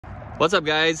What's up,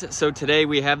 guys? So today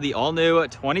we have the all-new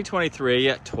 2023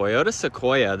 Toyota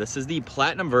Sequoia. This is the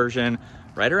Platinum version,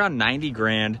 right around 90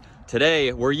 grand.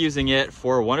 Today we're using it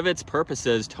for one of its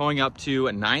purposes, towing up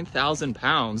to 9,000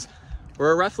 pounds.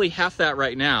 We're roughly half that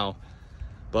right now,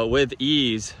 but with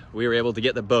ease we were able to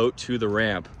get the boat to the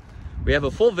ramp. We have a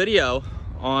full video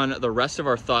on the rest of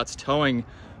our thoughts towing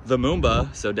the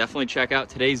Moomba, so definitely check out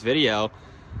today's video.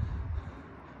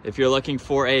 If you're looking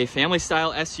for a family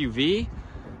style SUV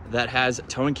that has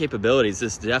towing capabilities,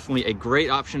 this is definitely a great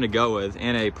option to go with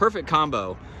and a perfect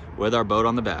combo with our boat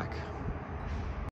on the back.